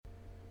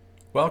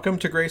Welcome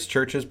to Grace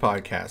Church's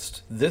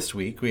podcast. This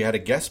week we had a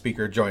guest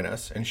speaker join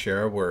us and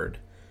share a word.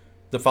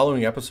 The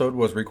following episode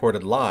was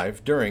recorded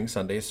live during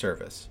Sunday's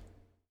service.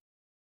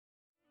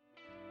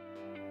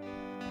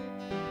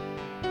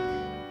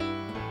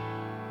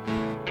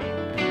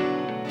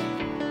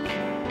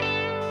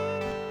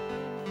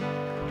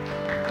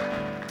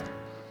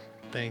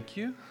 Thank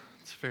you.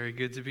 It's very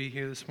good to be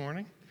here this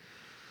morning.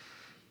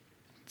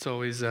 It's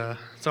always an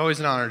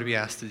honor to be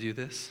asked to do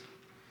this.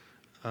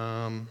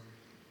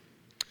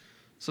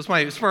 So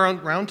it's for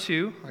round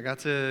two. I got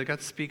to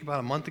speak about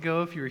a month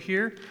ago. If you were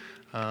here,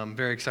 I'm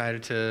very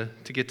excited to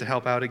get to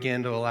help out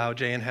again to allow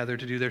Jay and Heather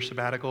to do their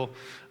sabbatical.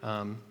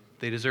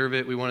 They deserve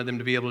it. We wanted them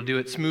to be able to do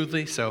it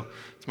smoothly, so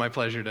it's my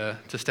pleasure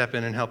to step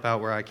in and help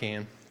out where I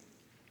can.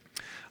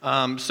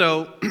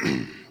 So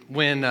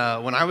when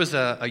I was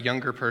a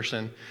younger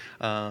person,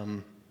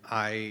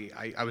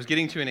 I was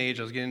getting to an age,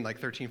 I was getting like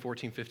 13,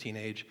 14, 15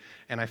 age,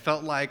 and I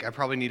felt like I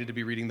probably needed to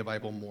be reading the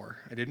Bible more.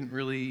 I didn't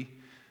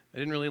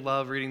really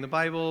love reading the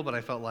Bible, but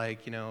I felt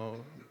like,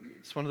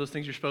 it's one of those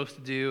things you're supposed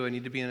to do. I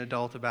need to be an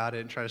adult about it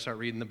and try to start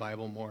reading the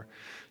Bible more.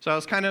 So I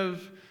was kind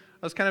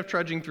of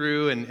trudging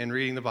through and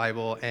reading the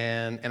Bible,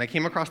 and I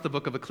came across the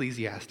book of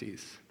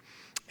Ecclesiastes.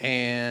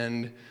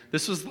 And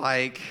this was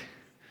like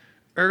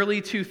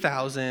early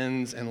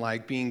 2000s, and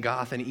like being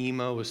goth and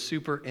emo was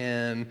super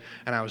in,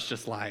 and I was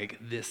just like,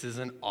 this is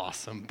an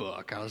awesome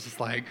book. I was just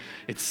like,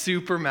 it's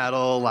super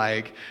metal,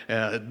 like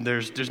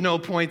there's no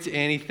point to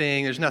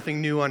anything, there's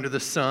nothing new under the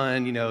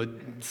sun,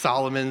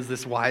 Solomon's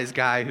this wise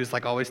guy who's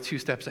like always 2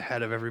 steps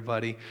ahead of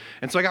everybody.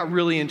 And so I got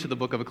really into the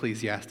book of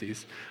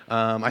Ecclesiastes.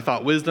 I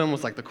thought wisdom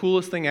was like the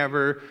coolest thing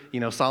ever.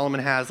 Solomon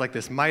has like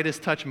this Midas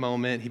touch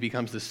moment. He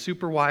becomes this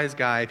super wise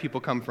guy. People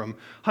come from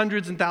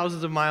hundreds and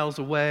thousands of miles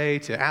away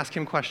to ask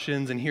him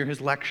questions and hear his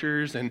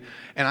lectures, and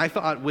I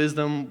thought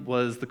wisdom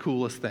was the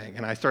coolest thing,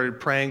 and I started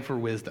praying for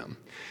wisdom.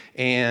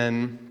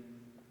 And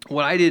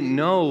what I didn't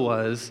know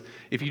was,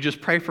 if you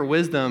just pray for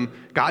wisdom,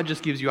 God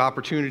just gives you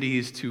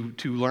opportunities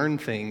to learn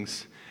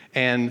things.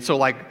 And so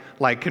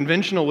like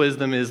conventional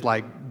wisdom is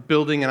like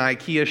building an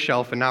IKEA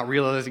shelf and not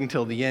realizing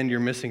till the end you're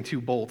missing 2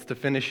 bolts to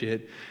finish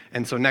it.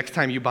 And so next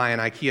time you buy an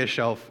IKEA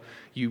shelf,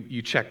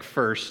 you check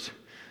first,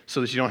 so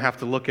that you don't have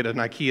to look at an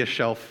IKEA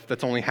shelf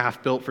that's only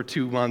half built for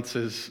 2 months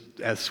as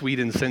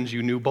Sweden sends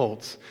you new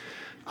bolts.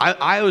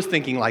 I was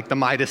thinking like the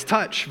Midas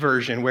touch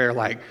version, where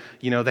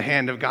the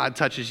hand of God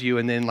touches you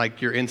and then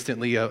like you're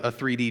instantly a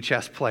 3D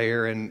chess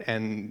player,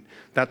 and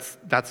that's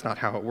not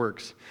how it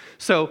works.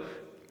 So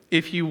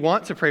if you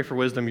want to pray for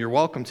wisdom, you're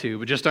welcome to,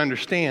 but just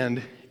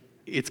understand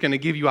it's going to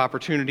give you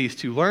opportunities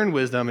to learn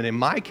wisdom, and in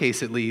my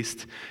case at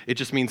least, it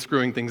just means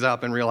screwing things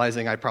up and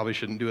realizing I probably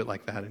shouldn't do it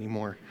like that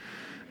anymore.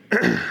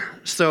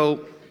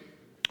 So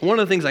one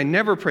of the things I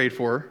never prayed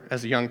for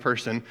as a young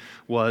person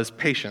was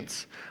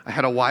patience. I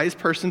had a wise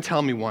person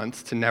tell me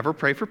once to never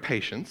pray for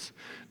patience,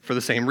 for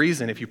the same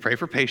reason. If you pray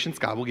for patience,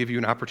 God will give you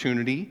an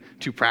opportunity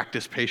to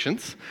practice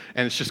patience,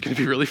 and it's just going to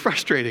be really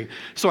frustrating.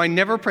 So I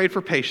never prayed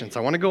for patience.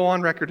 I want to go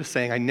on record as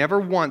saying I never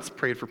once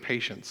prayed for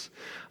patience.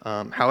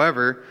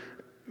 However,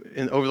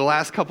 over the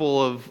last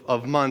couple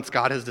of months,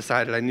 God has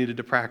decided I needed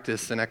to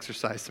practice and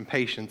exercise some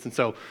patience. And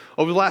so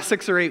over the last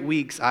 6 or 8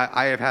 weeks,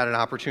 I have had an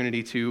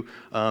opportunity to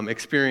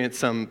experience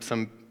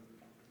some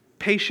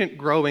patient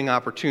growing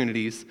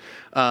opportunities.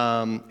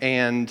 And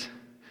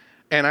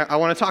I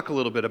want to talk a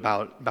little bit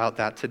about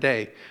that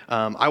today.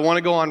 I want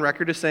to go on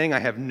record as saying I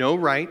have no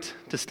right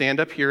to stand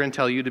up here and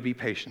tell you to be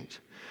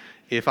patient.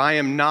 If I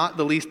am not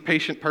the least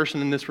patient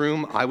person in this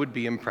room, I would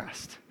be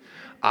impressed.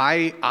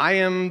 I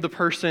am the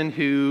person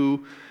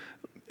who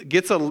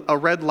gets a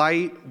red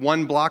light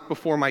 1 block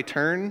before my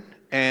turn,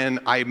 and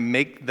I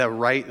make the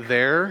right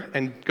there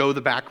and go the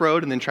back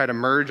road and then try to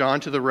merge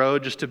onto the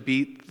road just to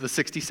beat the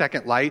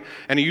 60-second light.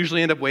 And I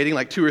usually end up waiting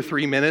like 2 or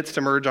 3 minutes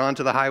to merge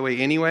onto the highway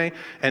anyway,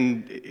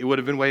 and it would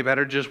have been way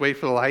better to just wait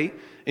for the light.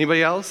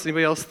 Anybody else?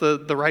 Anybody else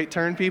the right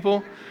turn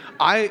people?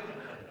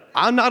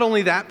 I'm not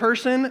only that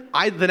person,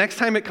 the next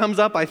time it comes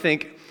up, I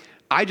think,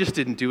 I just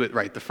didn't do it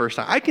right the first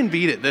time. I can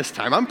beat it this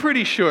time. I'm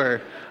pretty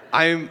sure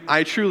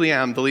I truly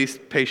am the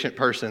least patient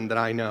person that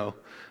I know.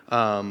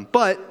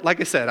 But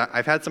like I said,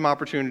 I've had some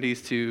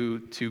opportunities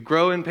to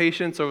grow in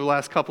patience over the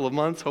last couple of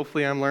months.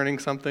 Hopefully I'm learning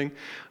something.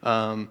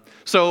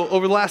 So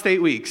over the last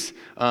 8 weeks,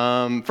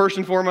 first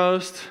and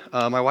foremost,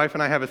 my wife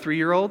and I have a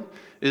 3-year-old.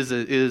 It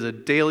is a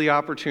daily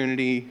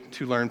opportunity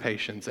to learn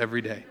patience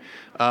every day.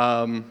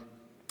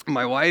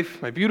 My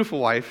wife, my beautiful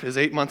wife, is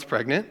 8 months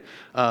pregnant.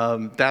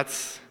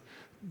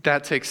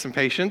 That takes some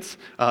patience.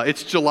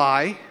 It's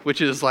July,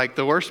 which is like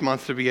the worst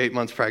month to be 8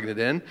 months pregnant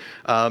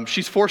in.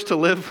 She's forced to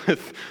live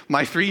with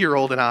my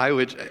 3-year-old and I,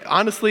 which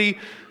honestly,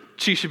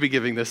 she should be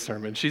giving this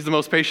sermon. She's the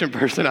most patient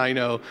person I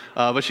know,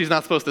 but she's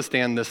not supposed to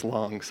stand this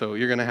long, so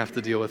you're going to have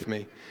to deal with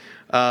me.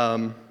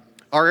 Our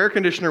air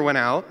conditioner went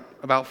out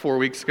about 3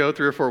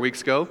 or 4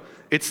 weeks ago.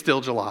 It's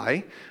still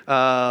July.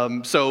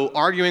 So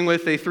arguing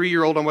with a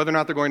 3-year-old on whether or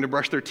not they're going to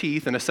brush their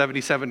teeth in a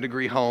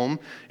 77-degree home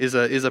is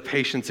a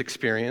patience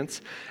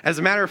experience. As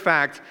a matter of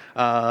fact,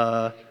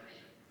 I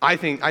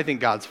think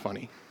God's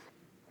funny.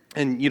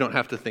 And you don't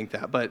have to think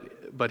that,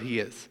 but he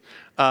is.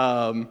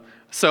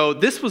 So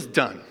this was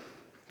done,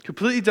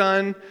 completely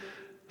done.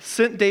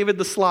 Sent David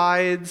the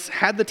slides,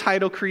 had the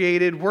title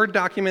created, Word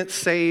document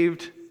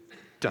saved,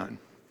 done.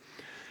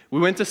 We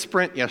went to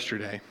Sprint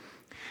yesterday,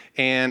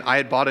 and I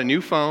had bought a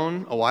new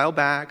phone a while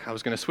back. I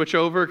was going to switch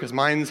over because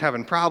mine's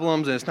having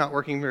problems and it's not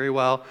working very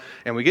well.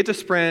 And we get to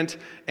Sprint,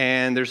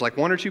 and there's like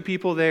one or two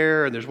people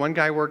there, and there's one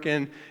guy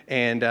working,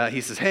 and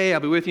he says, "Hey, I'll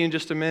be with you in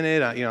just a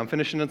minute. I'm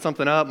finishing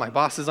something up. My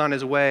boss is on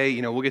his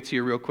way. We'll get to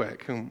you real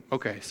quick."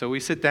 Okay, so we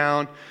sit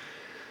down.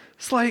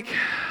 It's like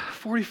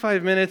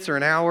 45 minutes or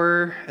an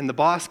hour, and the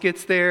boss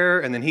gets there,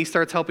 and then he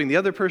starts helping the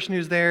other person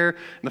who's there,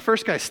 and the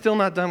first guy's still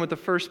not done with the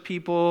first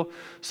people.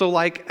 So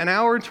like an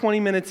hour and 20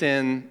 minutes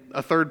in,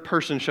 a third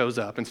person shows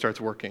up and starts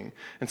working.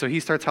 And so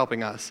he starts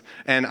helping us.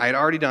 And I had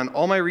already done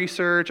all my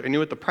research. I knew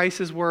what the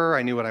prices were.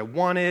 I knew what I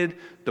wanted,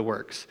 the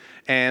works.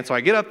 And so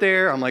I get up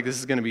there. I'm like, this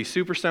is going to be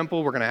super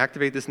simple. We're going to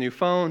activate this new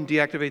phone,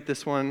 deactivate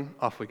this one,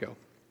 off we go.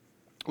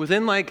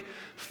 Within like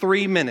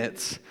 3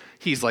 minutes,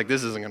 he's like,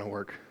 this isn't going to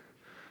work.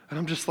 And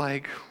I'm just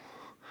like,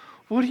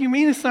 what do you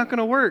mean it's not going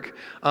to work?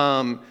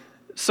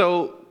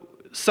 So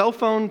cell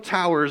phone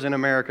towers in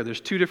America,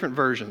 there's two different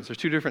versions. There's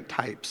two different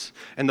types.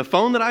 And the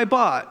phone that I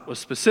bought was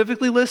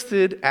specifically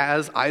listed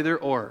as either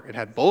or. It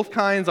had both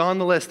kinds on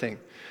the listing.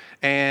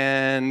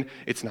 And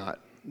it's not.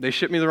 They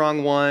shipped me the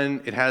wrong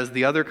one. It has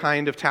the other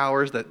kind of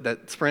towers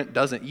that Sprint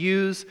doesn't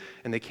use,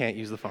 and they can't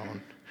use the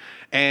phone.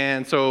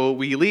 And so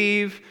we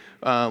leave.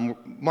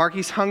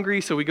 Marky's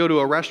hungry, so we go to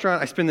a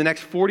restaurant. I spend the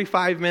next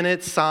 45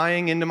 minutes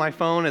sighing into my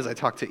phone as I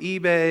talk to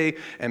eBay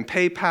and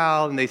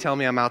PayPal, and they tell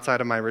me I'm outside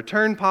of my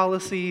return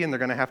policy, and they're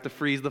going to have to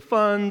freeze the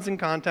funds and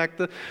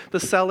contact the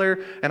seller.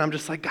 And I'm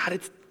just like,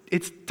 God,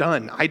 it's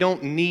done. I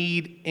don't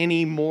need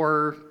any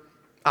more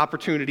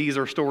opportunities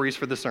or stories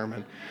for the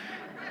sermon.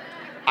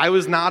 I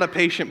was not a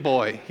patient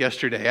boy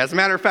yesterday. As a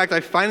matter of fact,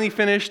 I finally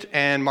finished,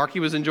 and Marky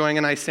was enjoying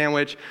a nice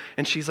sandwich,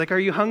 and she's like, "Are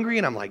you hungry?"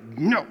 And I'm like,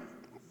 "No.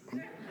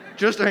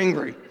 Just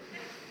angry."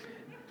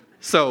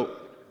 So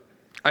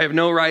I have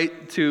no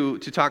right to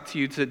talk to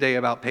you today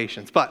about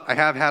patience, but I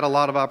have had a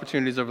lot of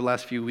opportunities over the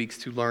last few weeks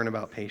to learn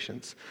about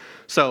patience.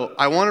 So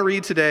I want to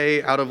read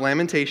today out of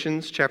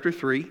Lamentations chapter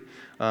 3.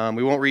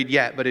 We won't read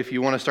yet, but if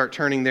you want to start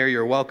turning there,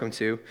 you're welcome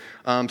to.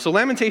 So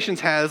Lamentations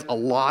has a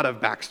lot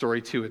of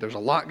backstory to it. There's a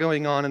lot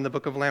going on in the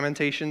book of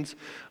Lamentations.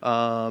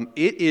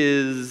 It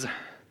is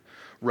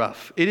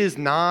rough. It is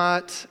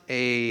not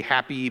a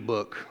happy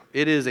book.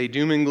 It is a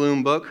doom and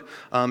gloom book.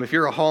 If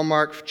you're a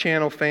Hallmark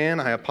Channel fan,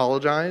 I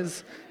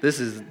apologize. This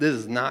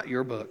is not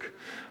your book.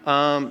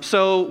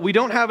 So we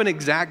don't have an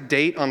exact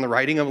date on the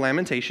writing of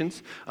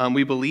Lamentations.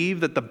 We believe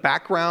that the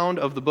background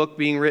of the book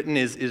being written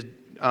is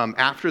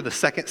after the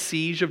second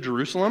siege of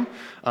Jerusalem,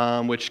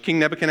 which King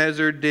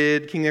Nebuchadnezzar II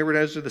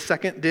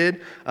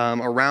did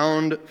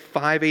around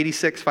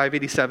 586,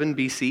 587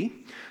 BC.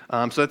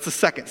 So that's the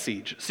second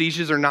siege.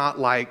 Sieges are not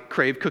like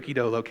Crave cookie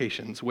dough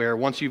locations where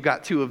once you've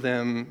got two of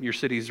them, your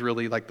city's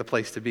really like the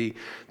place to be.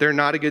 They're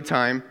not a good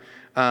time.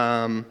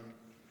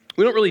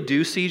 We don't really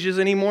do sieges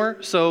anymore,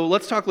 so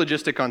let's talk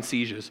logistic on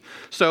sieges.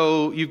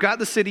 So you've got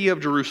the city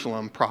of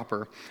Jerusalem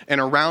proper, and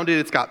around it,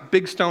 it's got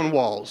big stone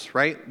walls,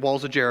 right?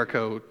 Walls of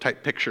Jericho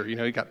type picture.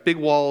 You've got big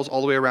walls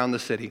all the way around the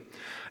city.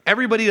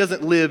 Everybody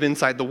doesn't live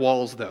inside the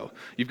walls, though.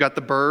 You've got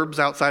the burbs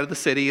outside of the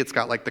city. It's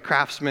got like the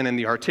craftsmen and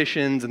the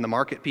artisans and the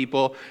market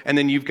people. And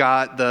then you've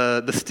got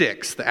the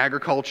sticks, the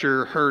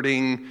agriculture,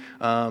 herding,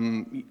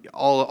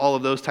 all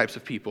of those types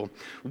of people.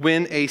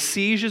 When a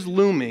siege is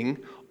looming,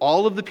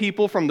 all of the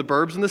people from the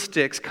burbs and the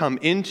sticks come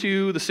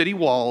into the city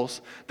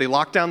walls. They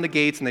lock down the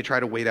gates and they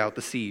try to wait out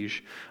the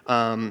siege.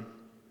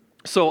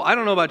 So I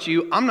don't know about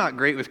you. I'm not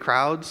great with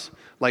crowds.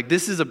 Like,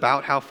 this is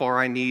about how far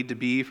I need to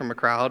be from a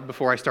crowd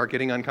before I start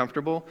getting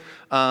uncomfortable.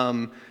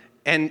 And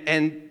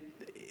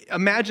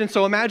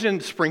imagine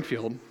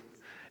Springfield,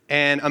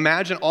 and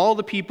imagine all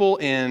the people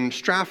in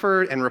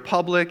Stratford and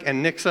Republic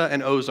and Nixa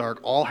and Ozark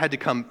all had to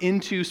come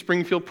into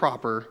Springfield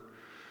proper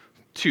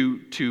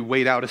to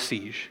wait out a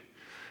siege.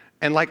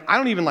 And I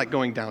don't even like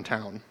going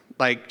downtown,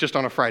 just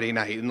on a Friday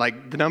night. And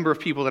the number of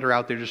people that are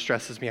out there just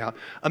stresses me out.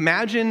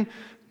 Imagine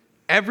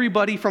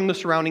everybody from the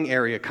surrounding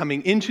area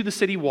coming into the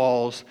city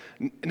walls,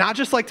 not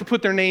just to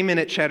put their name in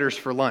at Cheddar's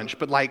for lunch,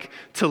 but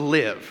to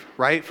live,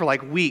 right? For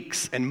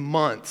weeks and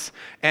months.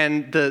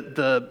 And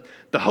the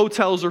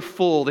hotels are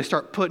full. They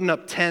start putting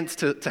up tents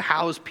to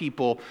house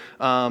people.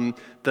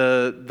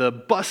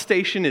 The bus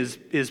station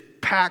is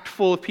packed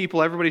full of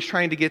people. Everybody's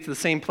trying to get to the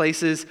same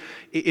places.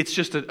 It's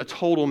just a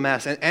total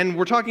mess. And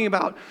we're talking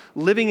about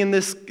living in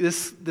this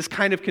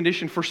kind of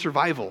condition for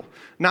survival,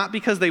 not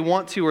because they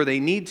want to or they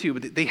need to,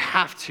 but they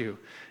have to.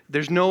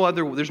 There's no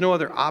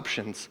other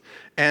options.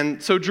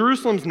 And so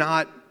Jerusalem's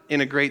not in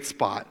a great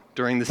spot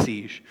during the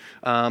siege.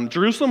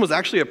 Jerusalem was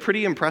actually a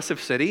pretty impressive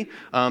city.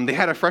 They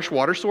had a fresh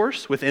water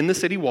source within the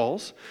city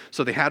walls,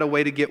 so they had a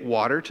way to get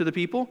water to the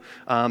people.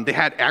 They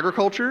had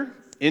agriculture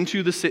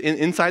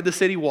inside the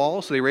city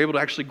wall, so they were able to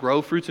actually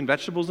grow fruits and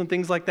vegetables and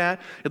things like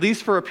that, at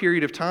least for a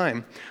period of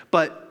time.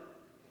 But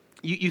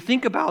You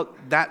think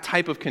about that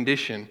type of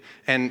condition,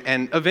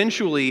 and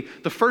eventually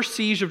the first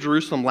siege of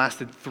Jerusalem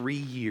lasted 3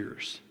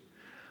 years.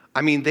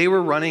 I mean, they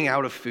were running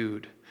out of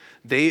food.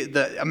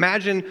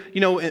 Imagine,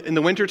 in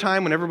the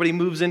wintertime when everybody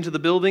moves into the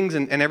buildings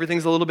and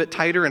everything's a little bit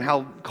tighter and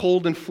how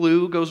cold and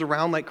flu goes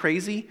around like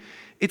crazy.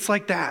 It's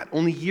like that,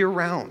 only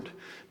year-round.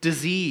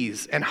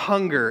 Disease and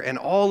hunger and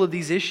all of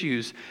these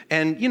issues.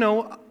 And,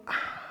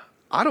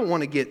 I don't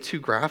want to get too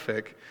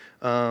graphic,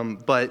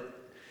 but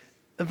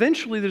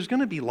eventually there's going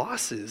to be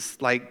losses,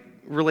 like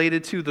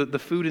related to the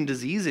food and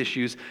disease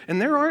issues.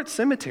 And there aren't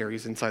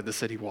cemeteries inside the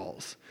city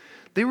walls.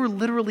 They were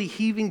literally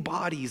heaving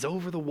bodies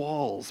over the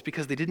walls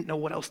because they didn't know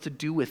what else to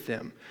do with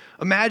them.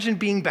 Imagine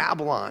being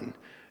Babylon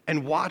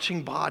and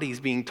watching bodies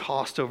being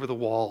tossed over the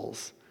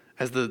walls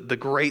as the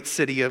great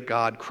city of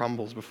God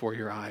crumbles before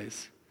your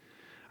eyes.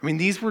 I mean,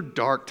 these were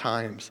dark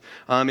times.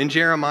 In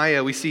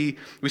Jeremiah, we see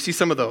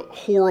some of the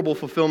horrible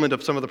fulfillment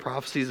of some of the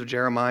prophecies of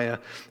Jeremiah.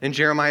 In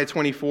Jeremiah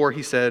 24,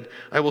 he said,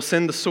 "I will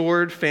send the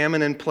sword,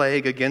 famine, and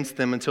plague against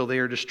them until they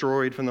are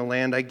destroyed from the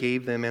land I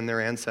gave them and their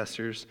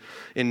ancestors."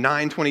 In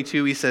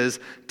 9:22, he says,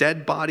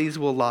 "Dead bodies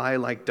will lie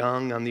like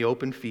dung on the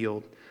open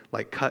field,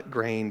 like cut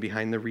grain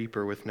behind the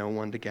reaper with no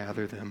one to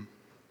gather them."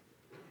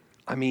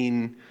 I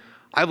mean,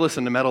 I've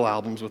listened to metal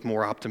albums with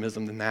more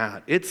optimism than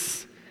that.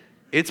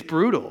 It's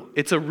brutal.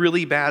 It's a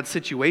really bad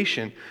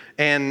situation.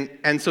 And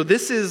so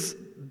this is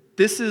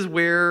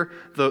where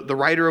the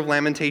writer of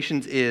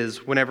Lamentations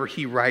is whenever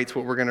he writes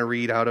what we're going to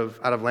read out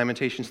of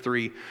Lamentations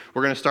 3.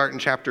 We're going to start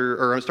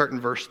in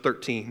verse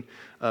 13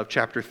 of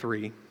chapter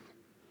 3.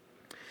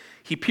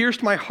 "He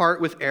pierced my heart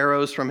with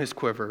arrows from his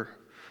quiver.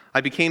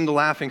 I became the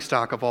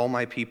laughingstock of all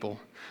my people.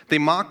 They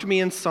mocked me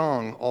in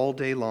song all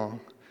day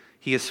long.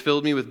 He has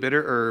filled me with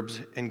bitter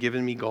herbs and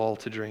given me gall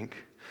to drink.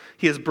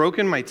 He has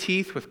broken my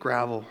teeth with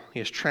gravel. He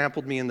has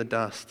trampled me in the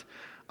dust.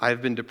 I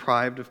have been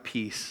deprived of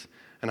peace,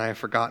 and I have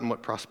forgotten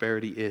what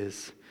prosperity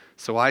is.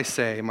 So I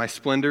say, my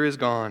splendor is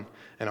gone,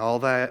 and all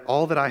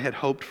that I had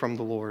hoped from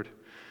the Lord.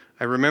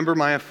 I remember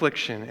my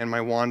affliction and my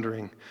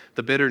wandering,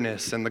 the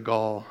bitterness and the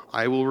gall.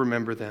 I will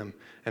remember them,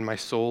 and my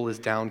soul is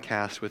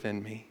downcast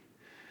within me."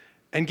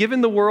 And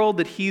given the world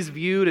that he's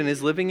viewed and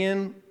is living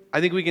in,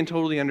 I think we can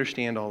totally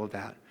understand all of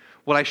that.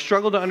 What I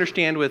struggle to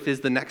understand with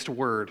is the next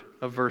word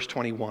of verse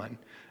 21.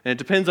 And it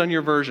depends on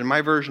your version.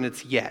 My version,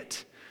 it's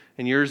yet.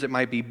 In yours, it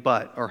might be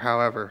but or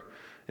however.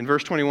 In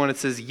verse 21, it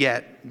says,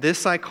 "Yet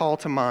this I call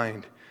to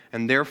mind,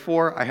 and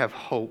therefore I have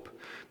hope.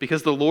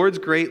 Because of the Lord's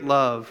great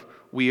love,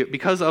 we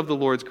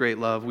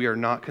are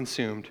not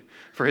consumed.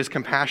 For his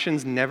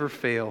compassions never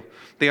fail.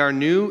 They are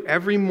new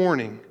every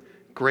morning.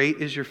 Great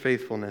is your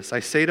faithfulness. I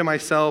say to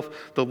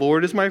myself, the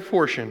Lord is my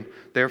portion,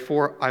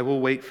 therefore I will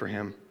wait for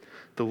him.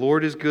 The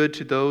Lord is good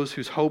to those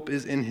whose hope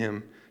is in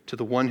him, to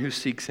the one who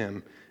seeks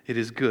him. It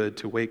is good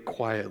to wait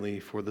quietly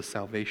for the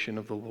salvation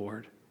of the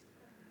Lord."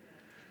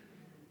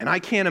 And I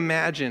can't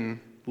imagine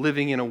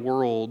living in a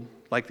world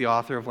like the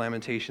author of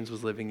Lamentations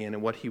was living in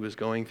and what he was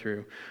going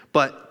through.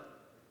 But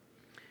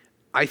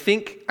I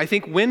think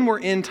when we're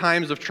in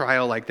times of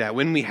trial like that,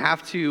 when we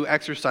have to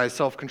exercise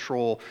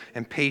self-control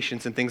and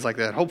patience and things like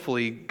that,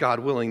 hopefully, God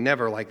willing,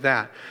 never like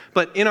that.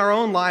 But in our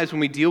own lives,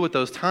 when we deal with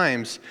those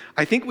times,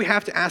 I think we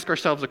have to ask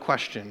ourselves a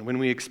question when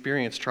we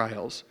experience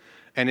trials.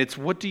 And it's,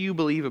 what do you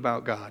believe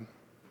about God?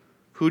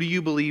 Who do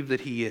you believe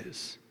that he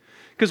is?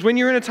 Because when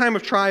you're in a time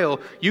of trial,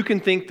 you can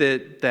think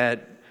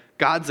that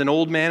God's an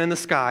old man in the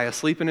sky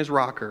asleep in his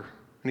rocker,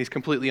 and he's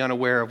completely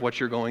unaware of what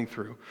you're going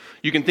through.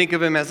 You can think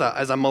of him as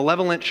a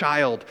malevolent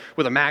child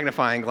with a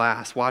magnifying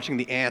glass watching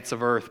the ants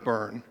of earth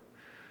burn.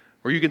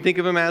 Or you can think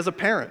of him as a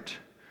parent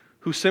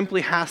who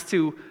simply has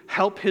to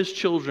help his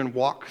children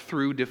walk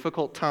through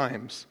difficult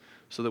times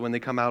so that when they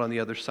come out on the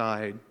other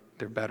side,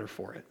 they're better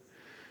for it.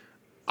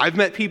 I've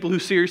met people who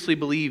seriously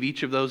believe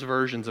each of those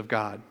versions of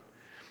God.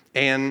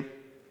 And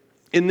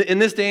in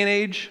this day and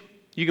age,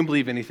 you can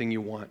believe anything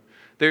you want.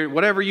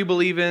 Whatever you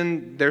believe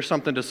in, there's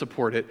something to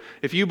support it.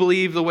 If you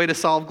believe the way to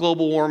solve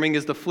global warming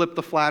is to flip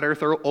the flat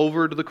earth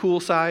over to the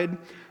cool side,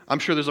 I'm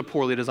sure there's a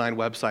poorly designed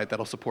website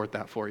that'll support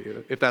that for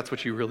you, if that's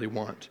what you really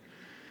want.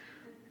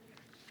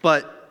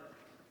 But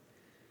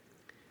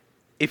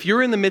if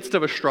you're in the midst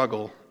of a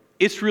struggle,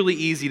 it's really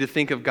easy to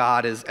think of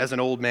God as an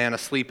old man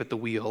asleep at the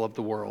wheel of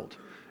the world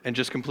and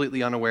just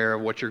completely unaware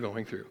of what you're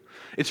going through.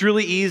 It's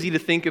really easy to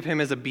think of him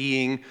as a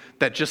being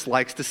that just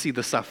likes to see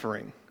the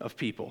suffering of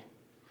people.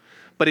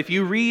 But if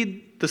you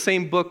read the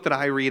same book that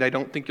I read, I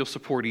don't think you'll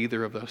support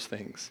either of those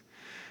things.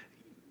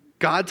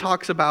 God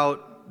talks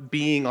about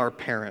being our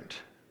parent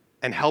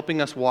and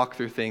helping us walk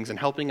through things and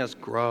helping us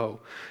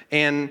grow.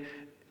 And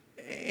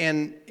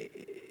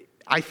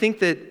I think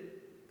that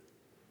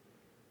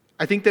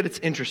it's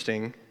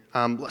interesting.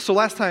 So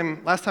last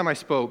time I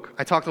spoke,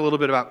 I talked a little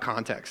bit about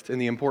context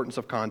and the importance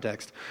of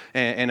context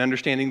and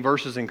understanding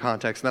verses in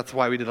context. And that's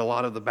why we did a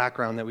lot of the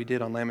background that we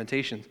did on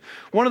Lamentations.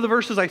 One of the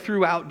verses I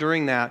threw out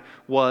during that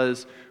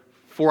was,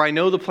 "For I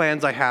know the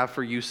plans I have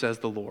for you, says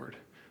the Lord."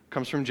 It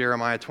comes from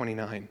Jeremiah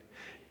 29.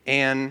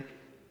 And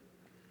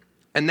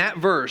that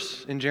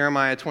verse in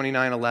Jeremiah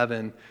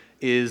 29:11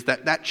 is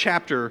that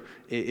chapter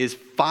is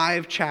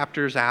 5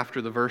 chapters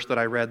after the verse that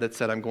I read that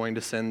said, I'm going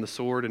to send the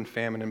sword and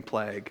famine and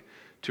plague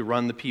to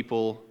run the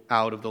people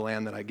out of the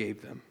land that I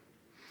gave them.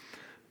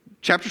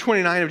 Chapter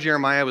 29 of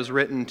Jeremiah was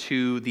written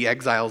to the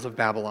exiles of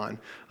Babylon.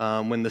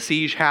 When the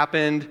siege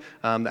happened,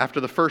 after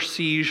the first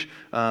siege,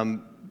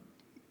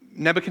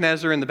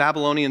 Nebuchadnezzar and the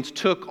Babylonians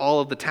took all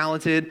of the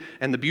talented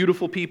and the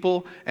beautiful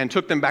people and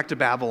took them back to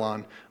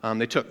Babylon.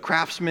 They took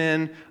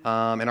craftsmen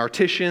and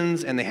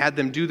artisans, and they had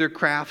them do their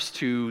crafts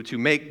to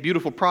make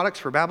beautiful products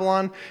for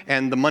Babylon,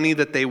 and the money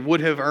that they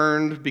would have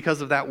earned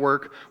because of that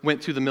work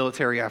went to the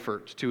military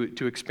effort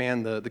to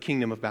expand the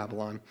kingdom of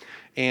Babylon.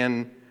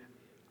 And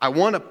I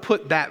want to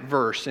put that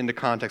verse into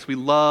context. We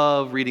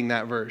love reading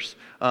that verse.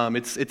 I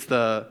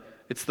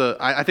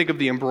think of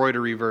the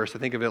embroidery verse. I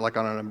think of it like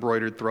on an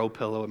embroidered throw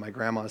pillow at my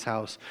grandma's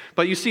house.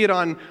 But you see it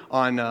on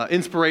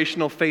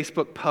inspirational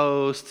Facebook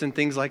posts and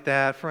things like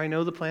that. For I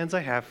know the plans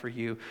I have for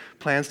you,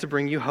 plans to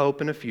bring you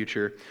hope and a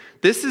future.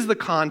 This is the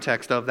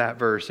context of that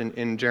verse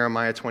in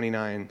Jeremiah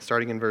 29,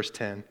 starting in verse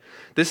 10.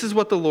 This is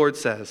what the Lord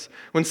says.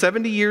 When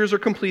 70 years are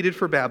completed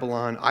for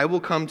Babylon, I will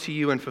come to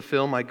you and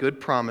fulfill my good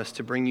promise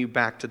to bring you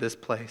back to this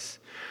place.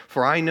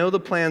 For I know the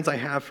plans I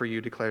have for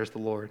you, declares the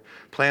Lord.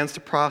 Plans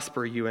to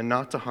prosper you and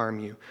not to harm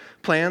you.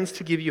 Plans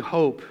to give you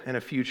hope and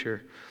a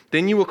future.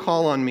 Then you will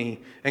call on me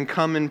and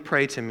come and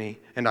pray to me,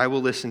 and I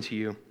will listen to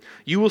you.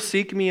 You will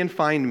seek me and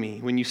find me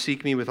when you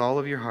seek me with all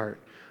of your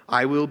heart.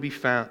 I will be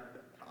found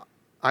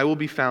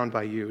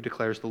by you,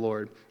 declares the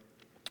Lord.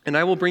 And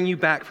I will bring you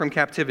back from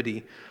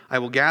captivity. I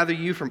will gather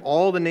you from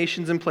all the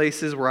nations and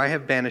places where I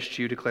have banished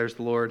you, declares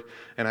the Lord,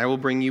 and I will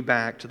bring you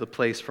back to the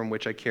place from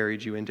which I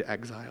carried you into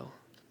exile.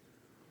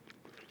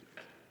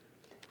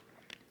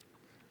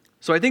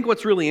 So I think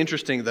what's really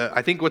interesting,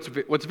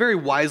 what's very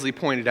wisely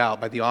pointed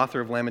out by the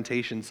author of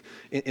Lamentations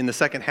in the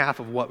second half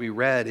of what we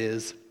read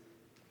is,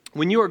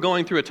 when you are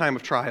going through a time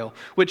of trial,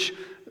 which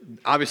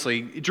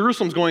obviously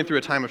Jerusalem's going through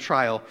a time of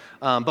trial,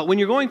 but when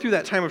you're going through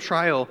that time of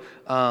trial,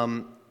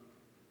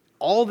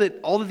 all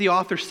that the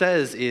author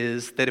says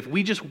is that if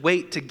we just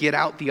wait to get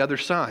out the other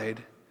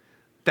side,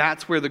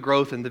 that's where the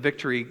growth and the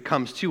victory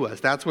comes to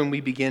us. That's when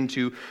we begin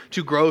to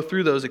grow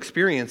through those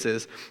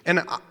experiences.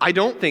 And I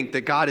don't think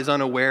that God is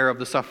unaware of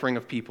the suffering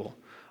of people.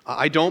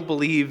 I don't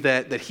believe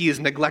that he is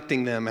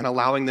neglecting them and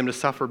allowing them to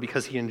suffer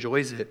because he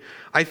enjoys it.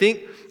 I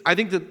think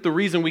that the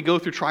reason we go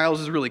through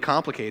trials is really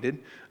complicated.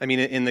 I mean,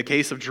 in the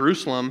case of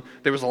Jerusalem,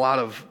 there was a lot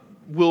of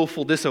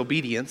willful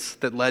disobedience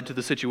that led to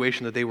the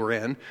situation that they were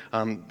in.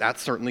 That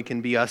certainly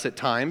can be us at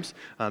times.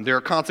 There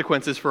are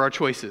consequences for our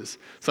choices.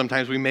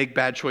 Sometimes we make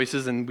bad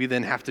choices and we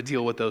then have to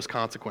deal with those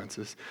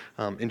consequences.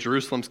 In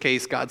Jerusalem's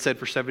case, God said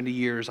for 70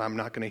 years, I'm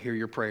not going to hear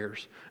your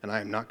prayers and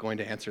I am not going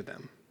to answer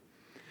them.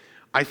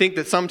 I think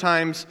that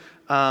sometimes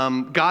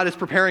God is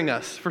preparing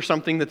us for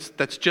something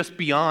that's just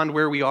beyond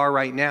where we are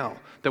right now,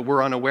 that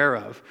we're unaware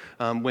of.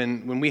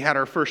 When we had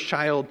our first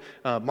child,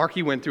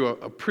 Marky went through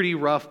a pretty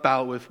rough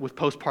bout with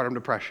postpartum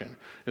depression.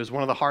 It was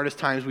one of the hardest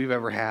times we've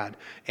ever had.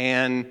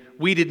 And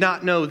we did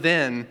not know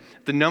then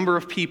the number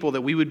of people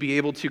that we would be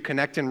able to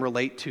connect and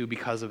relate to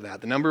because of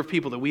that. The number of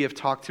people that we have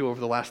talked to over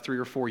the last 3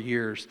 or 4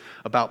 years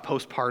about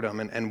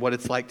postpartum and what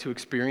it's like to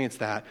experience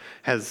that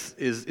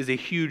is a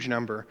huge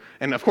number.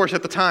 And of course,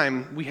 at the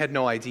time, we had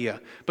no idea.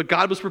 But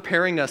God was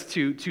preparing us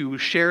to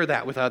share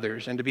that with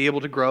others and to be able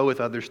to grow with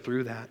others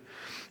through that.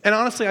 And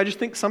honestly, I just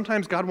think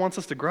sometimes God wants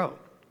us to grow.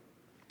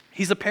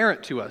 He's a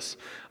parent to us.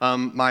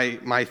 My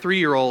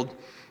 3-year-old,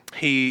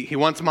 he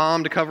wants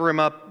mom to cover him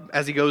up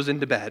as he goes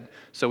into bed.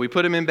 So we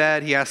put him in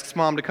bed. He asks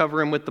mom to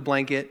cover him with the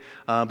blanket.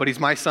 But he's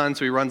my son,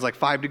 so he runs like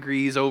 5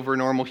 degrees over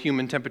normal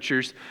human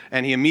temperatures.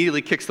 And he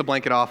immediately kicks the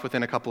blanket off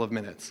within a couple of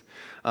minutes.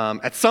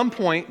 At some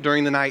point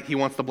during the night, he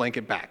wants the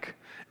blanket back.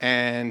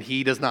 And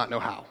he does not know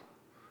how.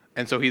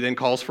 And so he then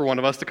calls for one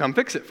of us to come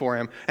fix it for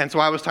him. And so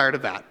I was tired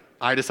of that.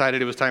 I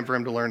decided it was time for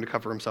him to learn to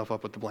cover himself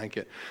up with the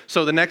blanket.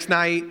 So the next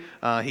night,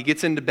 he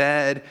gets into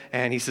bed,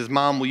 and he says,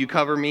 Mom, will you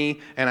cover me?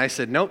 And I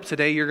said, nope,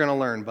 today you're going to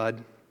learn,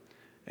 bud.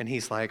 And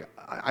he's like,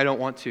 I don't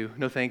want to.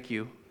 No, thank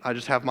you. I'll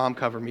just have Mom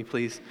cover me,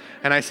 please.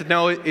 And I said,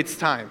 no, it's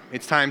time.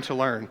 It's time to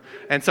learn.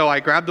 And so I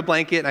grabbed the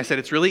blanket, and I said,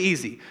 it's really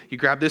easy. You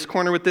grab this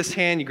corner with this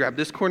hand, you grab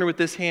this corner with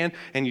this hand,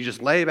 and you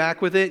just lay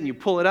back with it, and you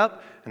pull it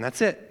up, and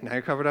that's it. Now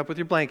you're covered up with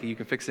your blanket. You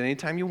can fix it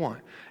anytime you want.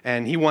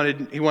 And he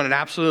wanted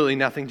absolutely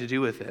nothing to do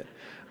with it.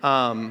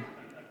 And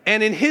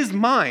in his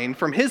mind,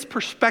 from his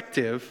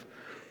perspective,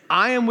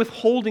 I am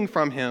withholding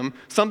from him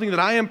something that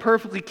I am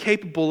perfectly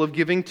capable of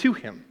giving to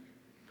him,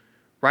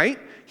 right?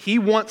 He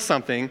wants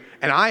something,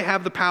 and I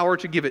have the power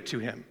to give it to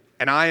him.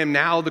 And I am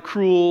now the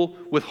cruel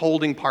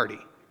withholding party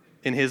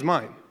in his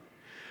mind.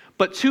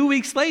 But 2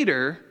 weeks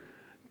later,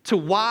 to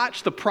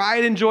watch the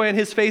pride and joy in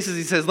his face as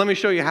he says, let me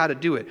show you how to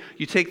do it.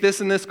 You take this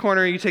in this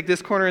corner, you take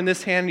this corner in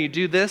this hand, and you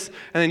do this,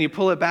 and then you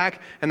pull it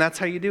back, and that's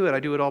how you do it. I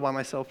do it all by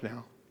myself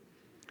now.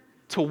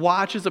 To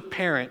watch as a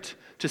parent,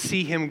 to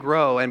see him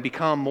grow and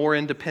become more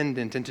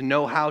independent and to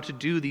know how to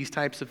do these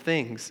types of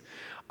things.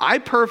 I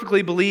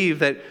perfectly believe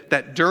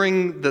that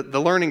during the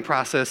learning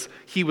process,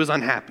 he was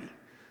unhappy.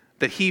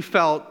 That he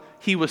felt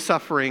he was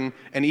suffering,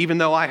 and even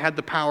though I had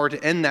the power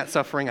to end that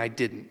suffering, I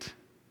didn't.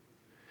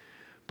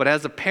 But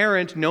as a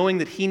parent, knowing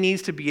that he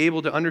needs to be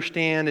able to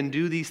understand and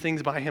do these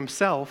things by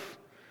himself,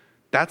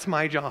 that's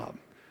my job,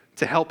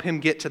 to help him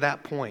get to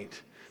that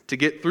point, to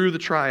get through the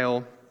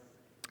trial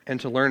and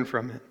to learn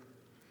from it.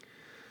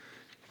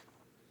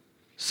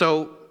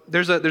 So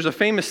there's a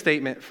famous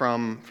statement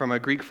from a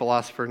Greek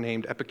philosopher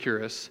named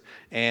Epicurus,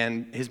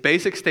 and his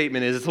basic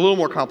statement is, it's a little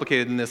more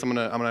complicated than this, I'm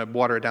gonna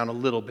water it down a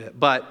little bit,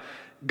 but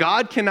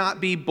God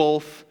cannot be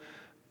both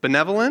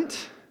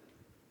benevolent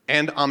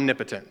and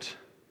omnipotent.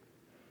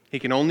 He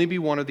can only be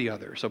one or the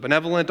other. So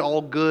benevolent,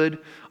 all good;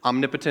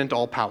 omnipotent,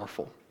 all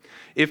powerful.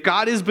 If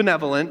God is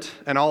benevolent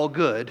and all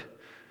good,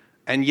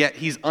 and yet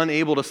he's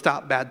unable to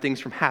stop bad things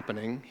from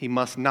happening, he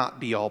must not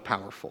be all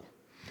powerful.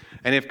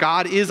 And if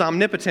God is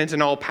omnipotent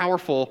and all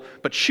powerful,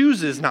 but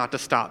chooses not to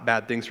stop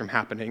bad things from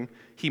happening,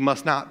 he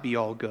must not be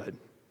all good.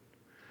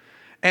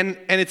 And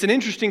it's an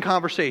interesting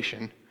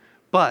conversation,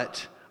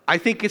 but I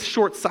think it's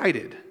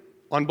short-sighted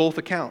on both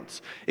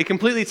accounts. It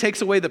completely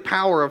takes away the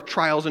power of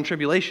trials and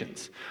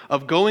tribulations,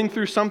 of going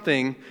through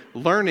something,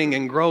 learning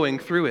and growing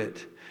through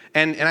it.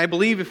 And I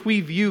believe if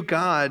we view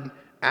God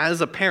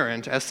as a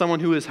parent, as someone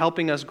who is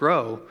helping us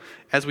grow,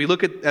 as we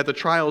look at the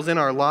trials in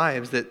our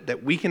lives,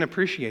 that we can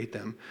appreciate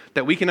them,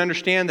 that we can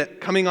understand that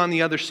coming on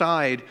the other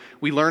side,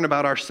 we learn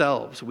about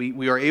ourselves.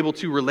 We are able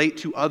to relate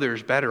to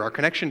others better. Our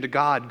connection to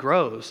God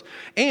grows.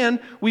 And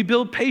we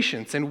build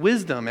patience and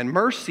wisdom and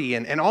mercy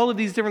and all of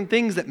these different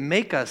things that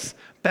make us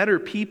better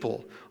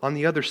people on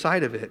the other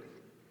side of it.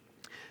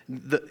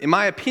 In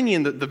my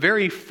opinion, the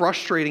very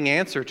frustrating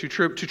answer to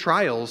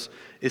trials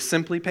is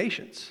simply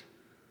patience.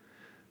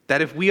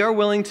 That if we are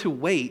willing to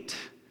wait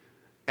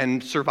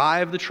and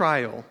survive the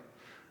trial,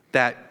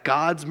 that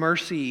God's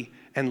mercy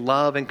and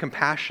love and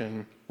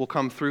compassion will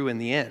come through in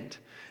the end.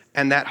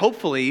 And that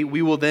hopefully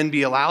we will then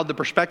be allowed the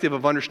perspective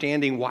of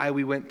understanding why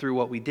we went through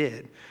what we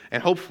did,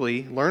 and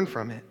hopefully learn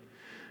from it.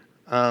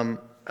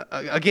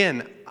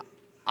 Again,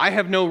 I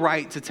have no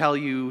right to tell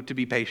you to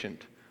be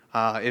patient.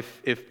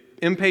 If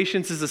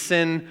impatience is a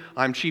sin,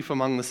 I'm chief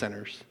among the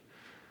sinners.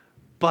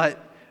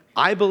 But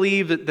I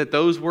believe that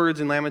those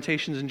words in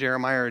Lamentations and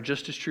Jeremiah are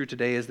just as true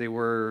today as they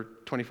were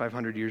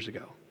 2,500 years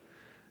ago.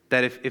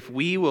 That if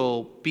we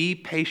will be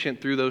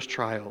patient through those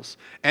trials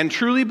and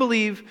truly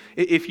believe,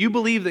 if you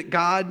believe that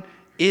God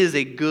is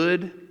a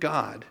good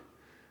God,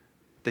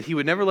 that he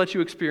would never let you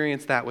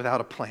experience that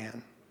without a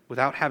plan,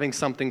 without having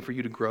something for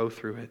you to grow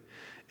through it.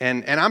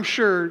 And I'm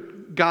sure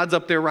God's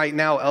up there right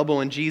now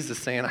elbowing Jesus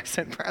saying, I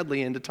sent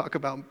Bradley in to talk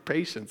about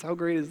patience. How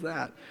great is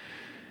that?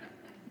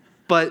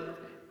 But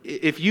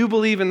if you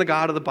believe in the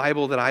God of the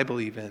Bible that I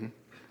believe in,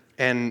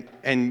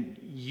 and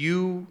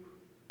you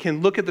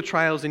can look at the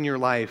trials in your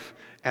life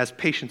as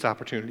patience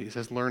opportunities,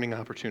 as learning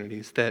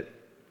opportunities, that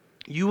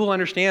you will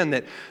understand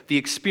that the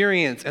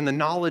experience and the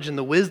knowledge and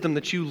the wisdom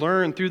that you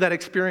learn through that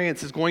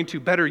experience is going to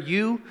better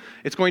you,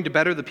 it's going to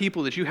better the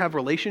people that you have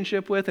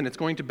relationship with, and it's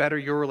going to better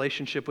your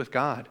relationship with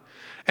God.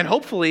 And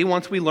hopefully,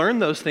 once we learn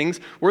those things,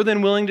 we're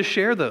then willing to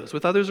share those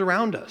with others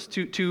around us,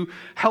 to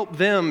help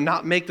them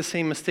not make the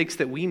same mistakes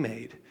that we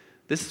made.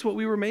 This is what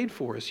we were made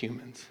for as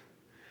humans.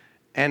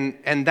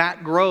 And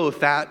that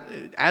growth, that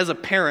as a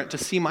parent, to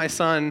see my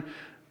son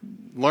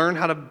learn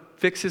how to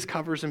fix his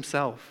covers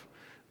himself,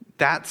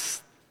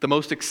 that's the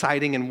most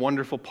exciting and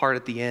wonderful part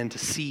at the end, to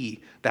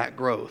see that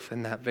growth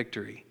and that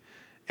victory.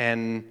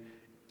 And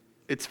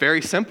it's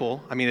very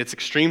simple. I mean, it's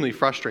extremely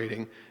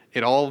frustrating.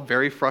 It all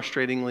very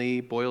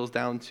frustratingly boils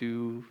down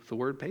to the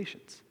word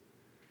patience,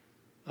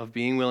 of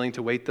being willing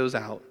to wait those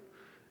out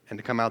and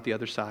to come out the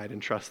other side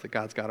and trust that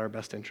God's got our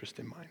best interest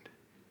in mind.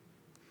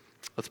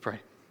 Let's pray.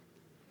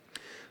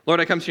 Lord,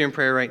 I come to you in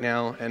prayer right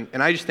now,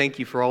 and I just thank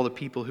you for all the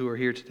people who are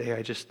here today.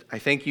 I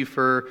thank you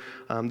for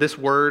this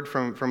word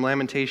from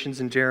Lamentations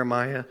and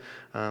Jeremiah.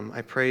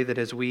 I pray that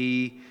as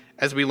we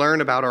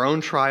learn about our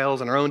own trials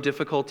and our own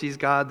difficulties,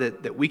 God,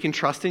 that we can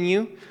trust in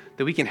you,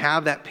 that we can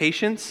have that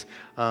patience.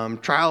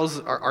 Trials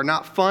are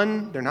not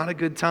fun, they're not a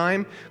good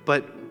time,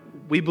 but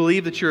we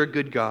believe that you're a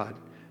good God,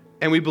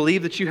 and we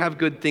believe that you have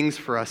good things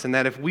for us, and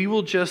that if we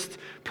will just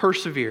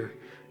persevere,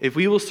 if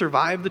we will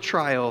survive the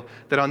trial,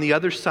 that on the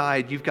other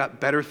side, you've got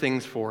better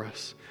things for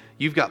us.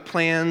 You've got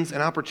plans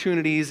and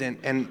opportunities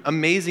and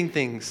amazing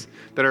things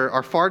that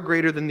are far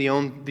greater than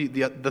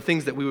the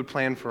things that we would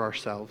plan for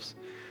ourselves.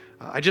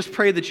 I just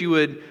pray that you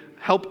would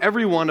help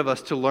every one of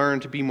us to learn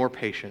to be more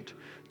patient,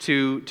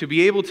 to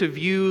be able to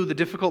view the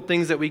difficult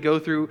things that we go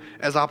through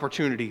as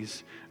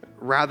opportunities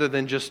rather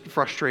than just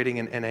frustrating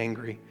and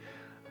angry.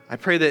 I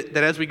pray that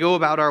as we go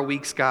about our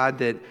weeks, God,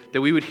 that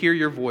we would hear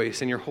your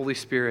voice and your Holy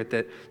Spirit,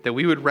 that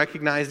we would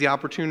recognize the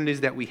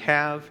opportunities that we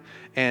have,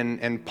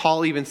 and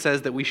Paul even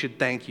says that we should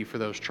thank you for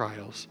those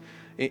trials.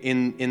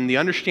 In the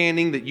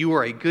understanding that you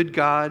are a good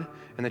God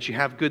and that you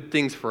have good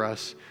things for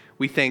us,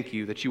 we thank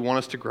you that you want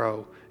us to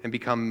grow and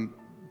become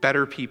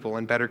better people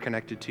and better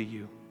connected to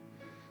you.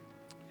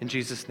 In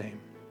Jesus' name,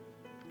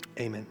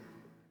 amen.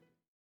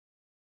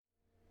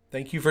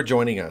 Thank you for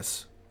joining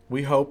us.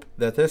 We hope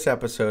that this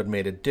episode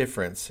made a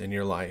difference in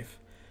your life.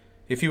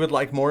 If you would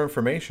like more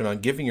information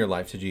on giving your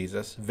life to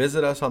Jesus,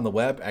 visit us on the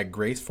web at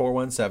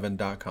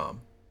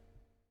grace417.com.